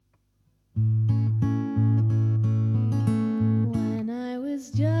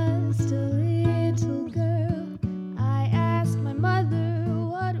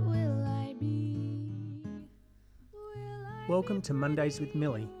Welcome to Mondays with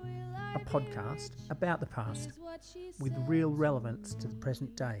Millie, a podcast about the past with real relevance to the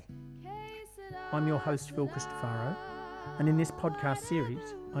present day. I'm your host Phil Cristofaro, and in this podcast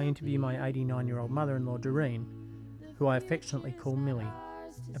series I interview my 89-year-old mother-in-law Doreen, who I affectionately call Millie,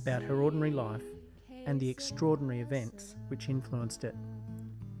 about her ordinary life and the extraordinary events which influenced it.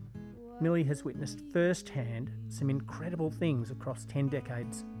 Millie has witnessed firsthand some incredible things across 10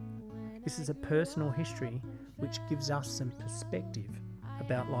 decades. This is a personal history which gives us some perspective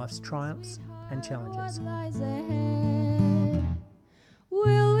about life's triumphs and challenges.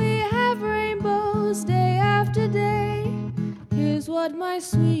 Will we have rainbows day after day? Here's what my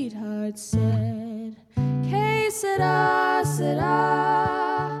sweetheart said. Que sera,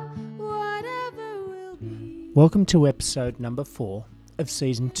 sera, whatever will be. Welcome to episode number 4 of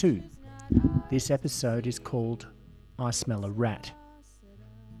season 2. This episode is called I Smell a Rat.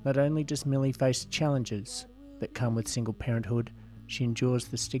 Not only does Millie face challenges that come with single parenthood, she endures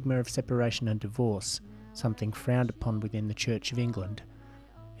the stigma of separation and divorce, something frowned upon within the Church of England.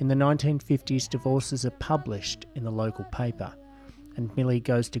 In the 1950s, divorces are published in the local paper, and Millie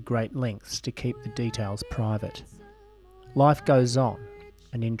goes to great lengths to keep the details private. Life goes on,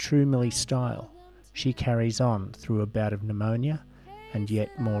 and in true Millie style, she carries on through a bout of pneumonia and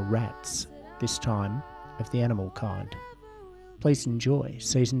yet more rats, this time of the animal kind. Please enjoy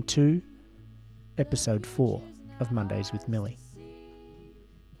Season 2, Episode 4 of Mondays with Millie.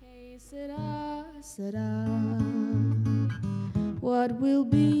 What will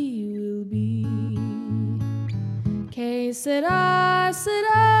be, will be. Que sera,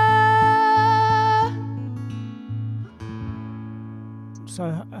 sera.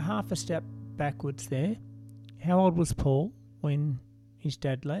 So half a step backwards there. How old was Paul when his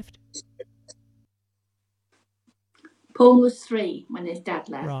dad left? Paul was 3 when his dad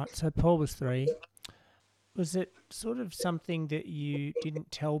left. Right, so Paul was 3. Was it sort of something that you didn't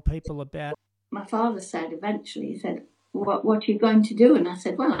tell people about? My father said eventually, he said, what are you going to do? And I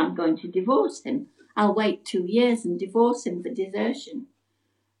said, well, I'm going to divorce him. I'll wait 2 years and divorce him for desertion.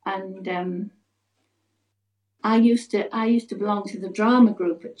 And I used to belong to the drama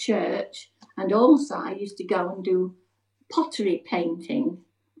group at church, and also I used to go and do pottery painting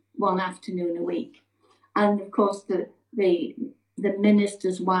one afternoon a week. And of course the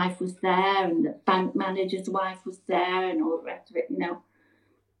minister's wife was there, and the bank manager's wife was there, and all the rest of it, you know.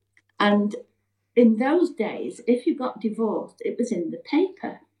 And in those days, if you got divorced, it was in the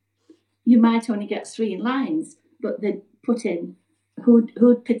paper. You might only get 3 lines, but they'd put in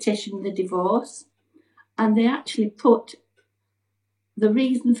who'd petitioned the divorce, and they actually put the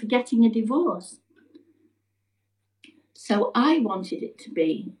reason for getting a divorce. So I wanted it to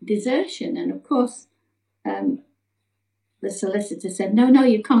be desertion, and of course, the solicitor said, no,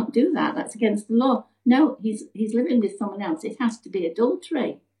 you can't do that. That's against the law. No, he's living with someone else. It has to be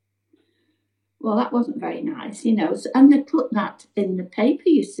adultery. Well, that wasn't very nice, you know. So, and they put that in the paper,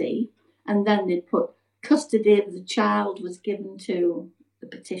 you see, and then they put custody of the child was given to the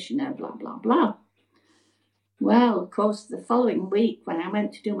petitioner, blah, blah, blah. Well, of course, the following week when I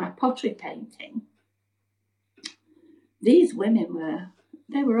went to do my pottery painting, these women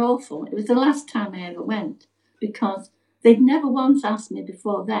were awful. It was the last time I ever went, because they'd never once asked me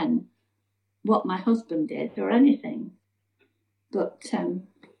before then what my husband did or anything. But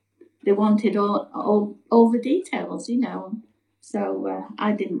they wanted all the details, you know. So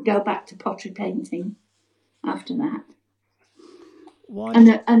I didn't go back to pottery painting after that. Why?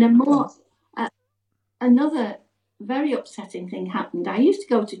 Another very upsetting thing happened. I used to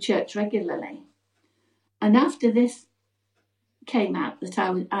go to church regularly. And after this came out that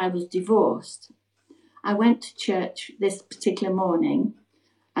I was divorced, I went to church this particular morning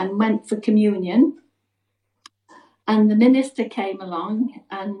and went for communion. And the minister came along,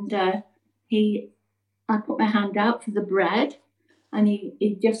 and I put my hand out for the bread, and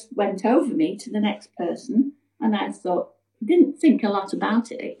he just went over me to the next person. And I didn't think a lot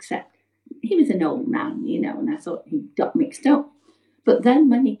about it, except he was an old man, you know, and I thought he got mixed up. But then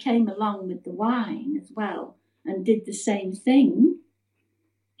when he came along with the wine as well and did the same thing,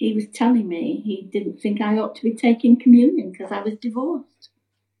 he was telling me he didn't think I ought to be taking communion because I was divorced.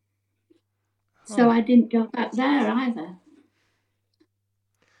 Oh. So I didn't go back there either.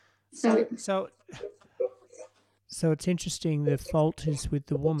 So it's interesting, the fault is with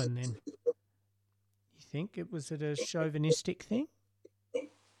the woman then. You think it was a chauvinistic thing?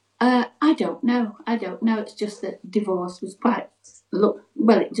 I don't know. It's just that divorce was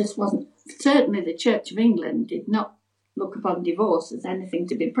it just wasn't. Certainly the Church of England did not look upon divorce as anything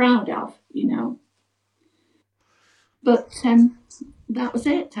to be proud of, you know. But that was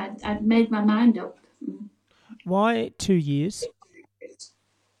it. I'd made my mind up. Why 2 years?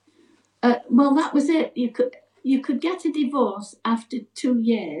 Well, that was it. You could get a divorce after 2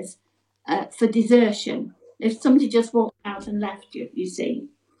 years for desertion. If somebody just walked out and left you, you see,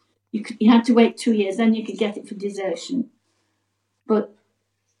 you had to wait 2 years, then you could get it for desertion. But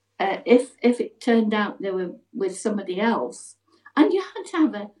if it turned out they were with somebody else, and you had to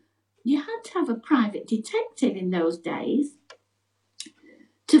have a private detective in those days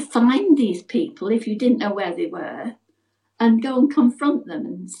to find these people if you didn't know where they were, and go and confront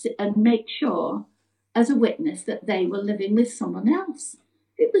them and make sure as a witness that they were living with someone else.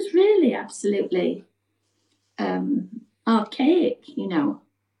 It was really absolutely archaic, you know.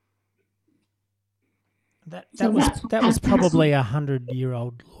 That was probably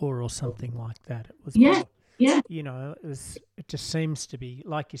 100-year-old law or something like that. It was. Yeah. You know, it just seems to be,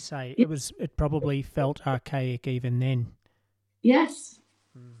 like you say, it probably felt archaic even then. Yes.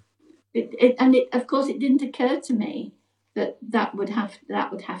 Of course, it didn't occur to me that would have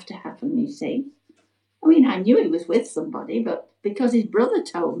to happen. You see, I mean, I knew he was with somebody, but because his brother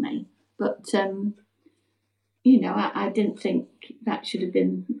told me. But you know, I didn't think that should have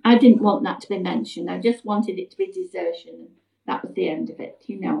been. I didn't want that to be mentioned. I just wanted it to be desertion, and that was the end of it.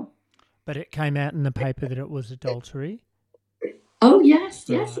 You know. But it came out in the paper that it was adultery. Oh yes.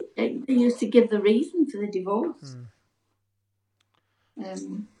 They used to give the reason for the divorce.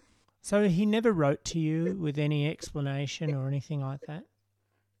 So he never wrote to you with any explanation or anything like that?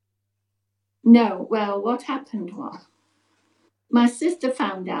 No. Well, what happened was my sister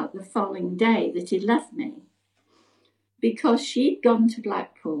found out the following day that he'd left me because she'd gone to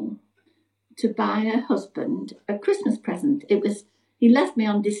Blackpool to buy her husband a Christmas present. He left me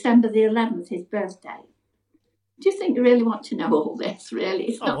on December the 11th, his birthday. Do you think you really want to know all this? Really,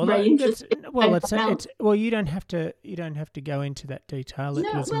 it's not very interesting. Well, you don't have to go into that detail. It's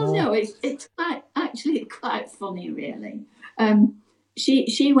quite funny, really.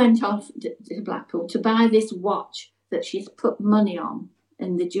 She went off to Blackpool to buy this watch that she's put money on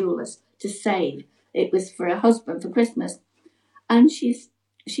in the jewellers to save. It was for her husband for Christmas, and she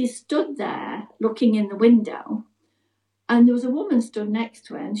stood there looking in the window. And there was a woman stood next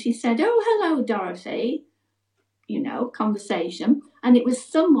to her, and she said, "Oh, hello, Dorothy." You know, conversation. And it was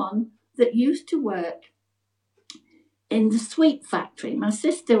someone that used to work in the sweet factory. My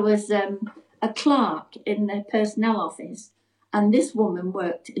sister was a clerk in the personnel office, and this woman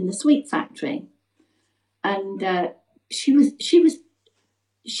worked in the sweet factory. And she was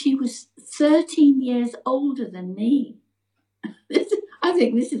 13 years older than me. I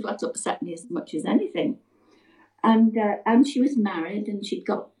think this is what upset me as much as anything. And she was married, and she'd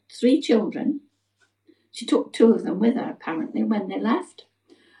got 3 children. She took 2 of them with her, apparently, when they left.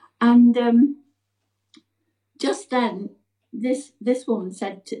 And just then, this woman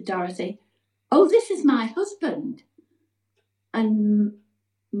said to Dorothy, "Oh, this is my husband." And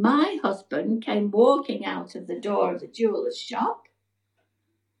my husband came walking out of the door of the jeweller's shop.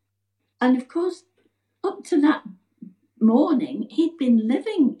 And of course, up to that morning, he'd been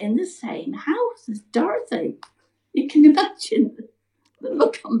living in the same house as Dorothy. You can imagine the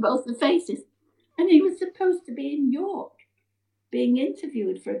look on both the faces. And he was supposed to be in York, being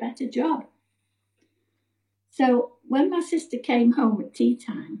interviewed for a better job. So when my sister came home at tea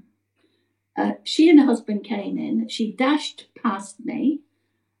time, she and her husband came in. She dashed past me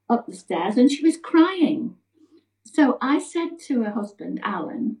up the stairs, and she was crying. So I said to her husband,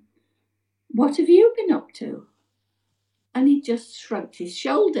 Alan, "What have you been up to?" And he just shrugged his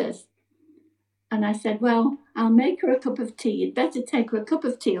shoulders. And I said, "Well, I'll make her a cup of tea. You'd better take her a cup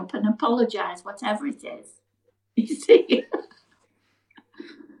of tea up and apologise, whatever it is." You see?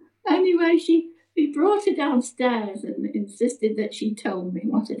 Anyway, he brought her downstairs and insisted that she told me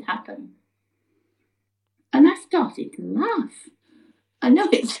what had happened. And I started to laugh. I know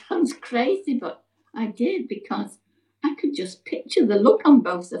it sounds crazy, but I did, because I could just picture the look on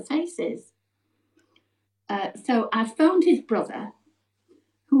both their faces. So I phoned his brother,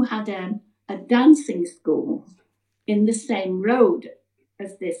 who had a dancing school in the same road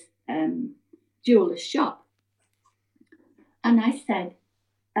as this jeweller's shop. And I said,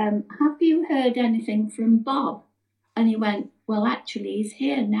 "Have you heard anything from Bob?" And he went, "Well, actually, he's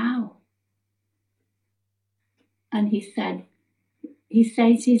here now." And he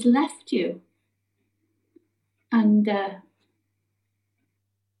says he's left you. And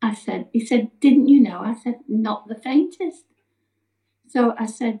he said, "Didn't you know?" I said, "Not the faintest." So I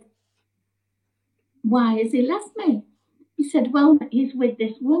said, "Why has he left me?" He said, "Well, he's with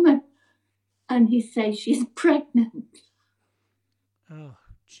this woman, and he says she's pregnant." Oh,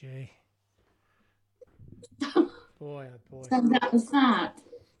 gee. Boy, oh boy. So that was that.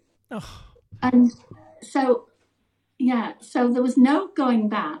 Oh. And so Yeah, so there was no going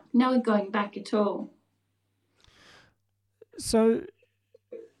back at all. So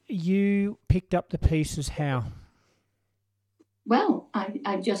you picked up the pieces how? Well,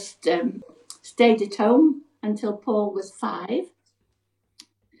 I just stayed at home until Paul was 5.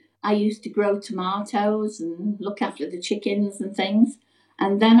 I used to grow tomatoes and look after the chickens and things.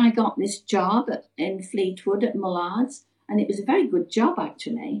 And then I got this job in Fleetwood at Mullards, and it was a very good job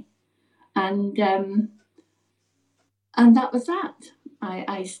actually. And that was that.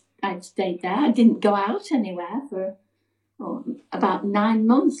 I stayed there. I didn't go out anywhere for about 9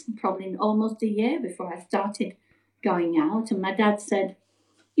 months, probably almost a year before I started going out. And my dad said,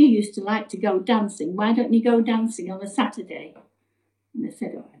 "You used to like to go dancing. Why don't you go dancing on a Saturday?" And I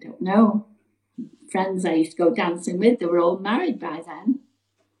said, "Oh, I don't know." Friends I used to go dancing with, they were all married by then.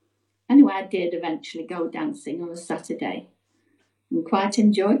 Anyway, I did eventually go dancing on a Saturday and quite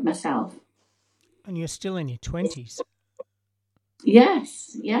enjoyed myself. And you're still in your 20s.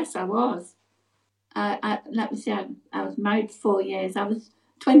 Yes, I was. Let me see, I was married 4 years. I was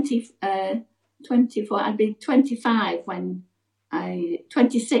 24. I'd be 25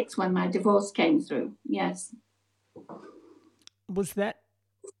 26 when my divorce came through. Yes. Was that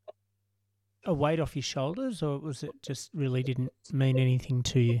a weight off your shoulders, or was it just really didn't mean anything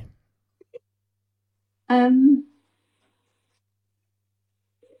to you?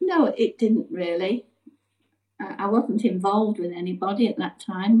 No, it didn't really. I wasn't involved with anybody at that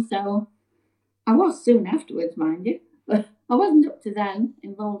time, so I was soon afterwards, mind you, but I wasn't up to then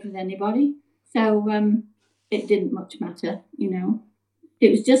involved with anybody, so it didn't much matter, you know.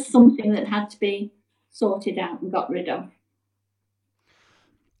 It was just something that had to be sorted out and got rid of.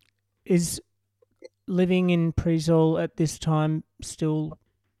 Is living in Preezol at this time still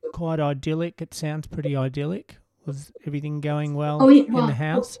quite idyllic? It sounds pretty idyllic. Was everything going well in the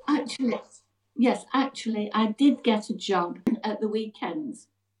house? Actually, I did get a job at the weekends,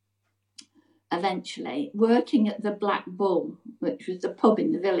 eventually, working at the Black Bull, which was the pub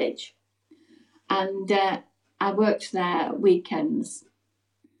in the village. And I worked there weekends.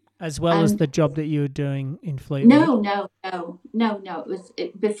 As well as the job that you were doing in Fleetwood? No. It was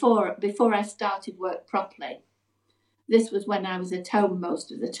before I started work properly. This was when I was at home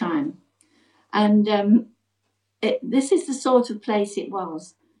most of the time. And this is the sort of place it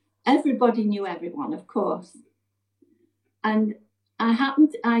was. Everybody knew everyone, of course. And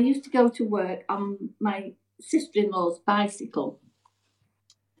I used to go to work on my sister-in-law's bicycle.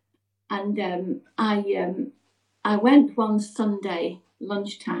 And I went one Sunday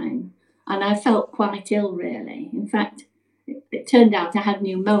lunchtime and I felt quite ill, really. In fact, it turned out I had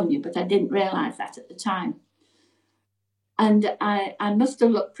pneumonia, but I didn't realise that at the time. And I must have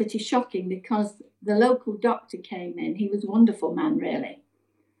looked pretty shocking because the local doctor came in. He was a wonderful man, really.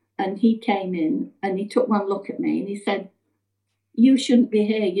 And he came in and he took one look at me and he said, "You shouldn't be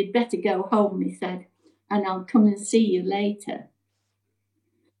here. You'd better go home," he said, "and I'll come and see you later."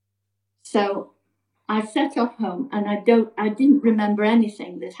 So I set off home and I didn't remember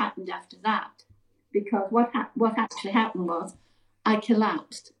anything that happened after that, because what actually happened was I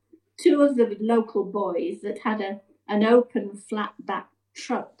collapsed. 2 of the local boys that had an open flat back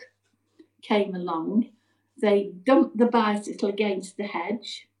truck came along. They dumped the bicycle against the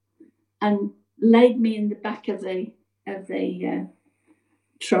hedge and laid me in the back of the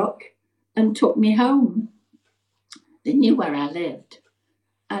truck and took me home. They knew where I lived,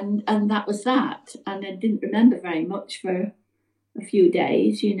 and that was that. And I didn't remember very much for a few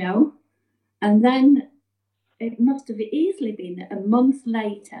days, you know. And then it must have easily been a month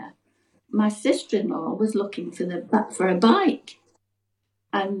later. My sister-in-law was looking for a bike,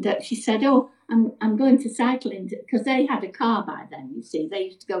 and she said, "Oh, I'm going to cycle into," because they had a car by then. You see, they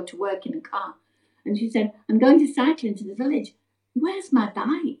used to go to work in a car, and she said, "I'm going to cycle into the village. Where's my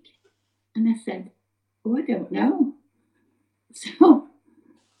bike?" And I said, "Oh, I don't know."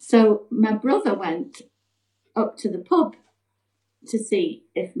 So my brother went up to the pub to see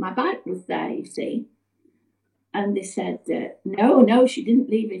if my bike was there. You see, and they said, "No, she didn't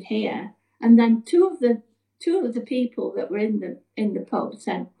leave it here." And then two of the people that were in the pub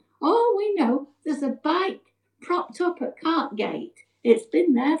said, "Oh, we know. There's a bike propped up at Cartgate. It's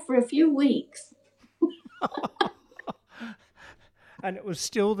been there for a few weeks." And it was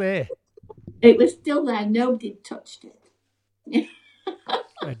still there. It was still there. Nobody touched it.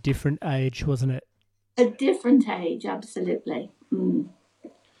 A different age, wasn't it? A different age, absolutely. Mm.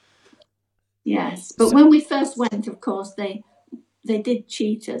 Yes, but when we first went, of course, they did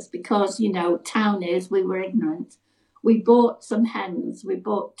cheat us because, you know, townies, we were ignorant. We bought some hens. We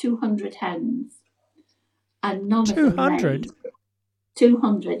bought 200 hens, and none of them laid.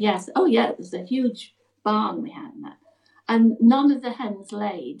 200, yes. Oh, yeah, it was a huge barn we had in that. and none of the hens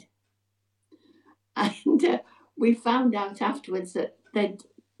laid. And we found out afterwards that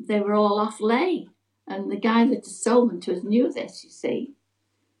they were all off lay. And the guy that had sold them to us knew this, you see.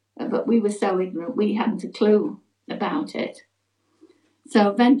 But we were so ignorant, we hadn't a clue about it. So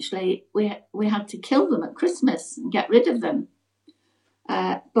eventually we had to kill them at Christmas and get rid of them.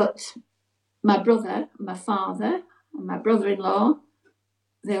 But my brother, my father, and my brother-in-law,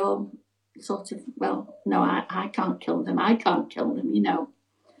 they all sort of, well, no, I can't kill them, you know.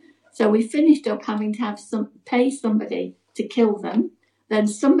 So we finished up having to pay somebody to kill them, then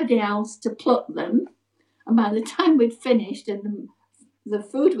somebody else to pluck them. And by the time we'd finished and the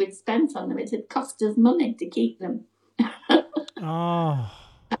food we'd spent on them, it had cost us money to keep them. Oh.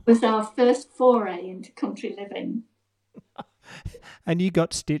 That was our first foray into country living. And you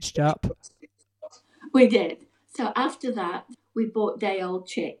got stitched up? We did. So after that, we bought day-old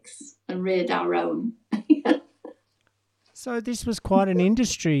chicks and reared our own. So this was quite an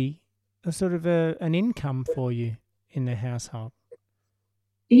industry, a sort of an income for you in the household.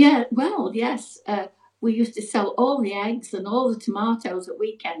 Yeah, well, yes. We used to sell all the eggs and all the tomatoes at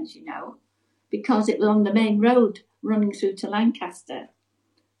weekends, you know, because it was on the main road running through to Lancaster.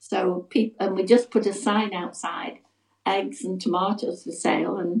 So and we just put a sign outside, eggs and tomatoes for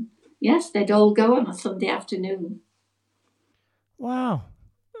sale, and yes, they'd all go on a Sunday afternoon. Wow.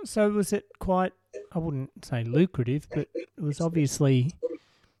 So was it quite, I wouldn't say lucrative, but it was obviously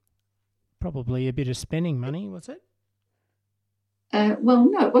probably a bit of spending money, was it? Well,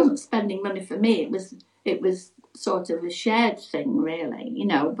 no, it wasn't spending money for me. It was sort of a shared thing, really, you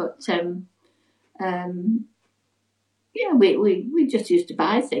know. But yeah, we just used to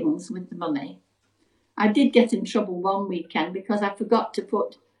buy things with the money. I did get in trouble one weekend because I forgot to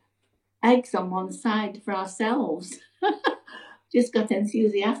put eggs on one side for ourselves. Just got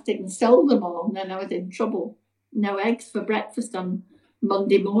enthusiastic and sold them all, and then I was in trouble. No eggs for breakfast on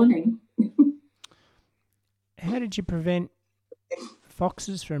Monday morning. How did you prevent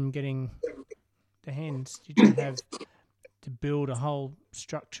foxes from getting the hens? Did you have to build a whole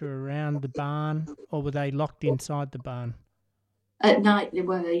structure around the barn, or were they locked inside the barn? At night they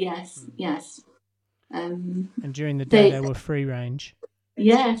were, yes. And during the day they were free range?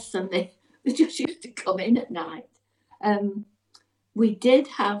 Yes, and they just used to come in at night. We did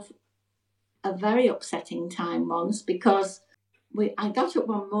have a very upsetting time once because I got up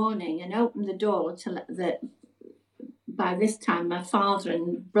one morning and opened the door to let by this time my father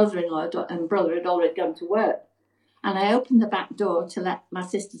and brother-in-law and brother had already gone to work. And I opened the back door to let my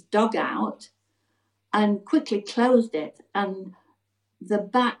sister's dog out and quickly closed it. And the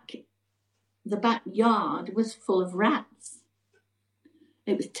backyard was full of rats.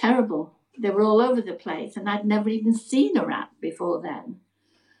 It was terrible. They were all over the place, and I'd never even seen a rat before then.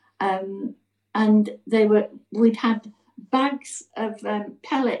 And we'd had bags of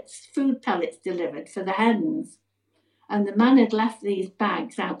food pellets delivered for the hens. And the man had left these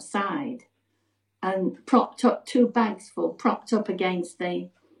bags outside and propped up 2 bags full, propped up against the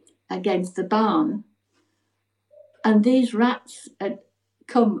barn. And these rats had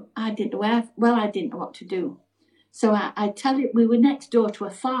come, I didn't know what to do. So I tell you, we were next door to a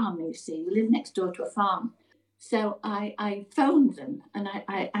farm, you see. We lived next door to a farm. So I phoned them and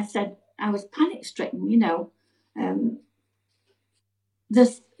I said, I was panic-stricken, you know.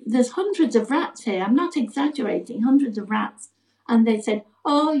 There's hundreds of rats here. I'm not exaggerating, hundreds of rats. And they said,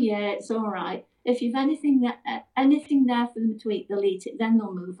 oh, yeah, it's all right. If you've anything there for them to eat, they'll eat it, then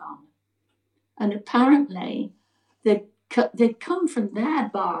they'll move on. And apparently they'd come from their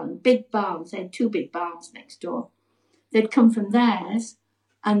barn, big barns. They had 2 big barns next door. They'd come from theirs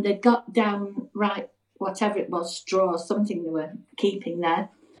and they'd got down, whatever it was, straw, something they were keeping there.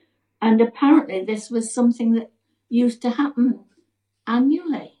 And apparently this was something that used to happen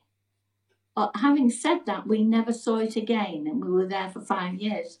annually. Having said that, we never saw it again, and we were there for 5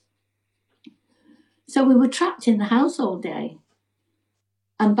 years. So we were trapped in the house all day.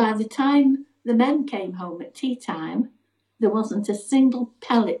 And by the time the men came home at tea time, there wasn't a single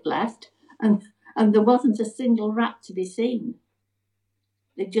pellet left, and there wasn't a single rat to be seen.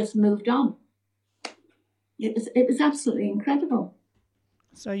 They just moved on. It was absolutely incredible.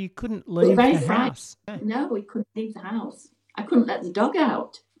 So you couldn't leave the house? No, we couldn't leave the house. I couldn't let the dog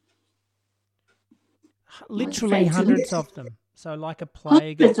out. Literally hundreds of them. So like a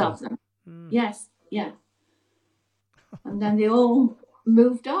plague. Hundreds of them. Yes, yeah. And then they all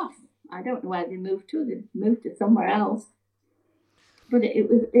moved off. I don't know where they moved to. They moved to somewhere else. But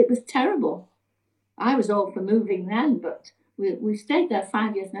it was terrible. I was all for moving then, but we stayed there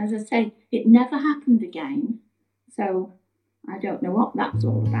 5 years. And as I say, it never happened again. So I don't know what that's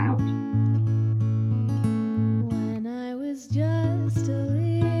all about. When I just a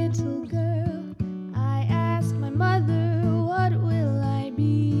little girl, I asked my mother, what will I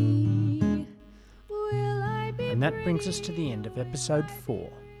be? Will I be And that brings us to the end of episode 4,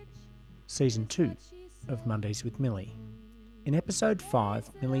 season 2 of Mondays with Millie. In episode 5,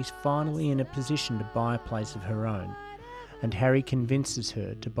 Millie's finally in a position to buy a place of her own, and Harry convinces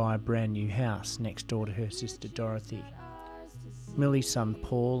her to buy a brand new house next door to her sister Dorothy. Millie's son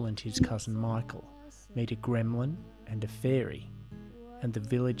Paul and his cousin Michael meet a gremlin and a fairy, and the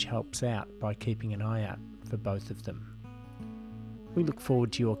village helps out by keeping an eye out for both of them. We look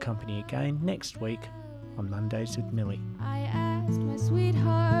forward to your company again next week on Mondays with Millie. I asked my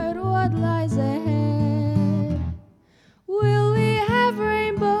sweetheart what lies ahead. Will we have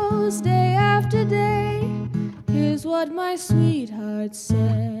rainbows day after day? Here's what my sweetheart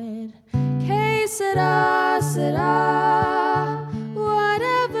said. Que sera, sera.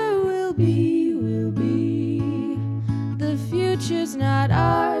 Whatever will be, will be. The future's not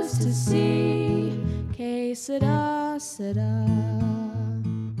ours to see. Que sera, sera.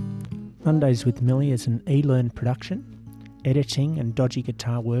 Mondays with Millie is an eLearn production. Editing and dodgy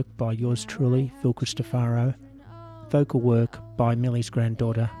guitar work by yours truly, Phil Cristofaro. Vocal work by Millie's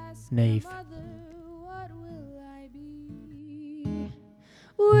granddaughter, Neve. What will I be?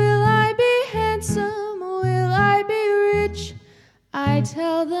 Will I be handsome? Will I be rich? I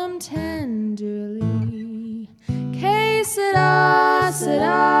tell them tenderly. Que sera,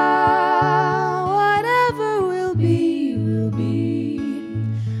 sera. Whatever will be, will be.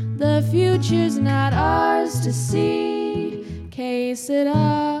 The future's not ours to see. Que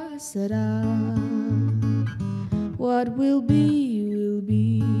sera, sera. What will be, will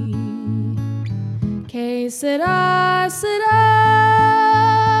be. Que sera.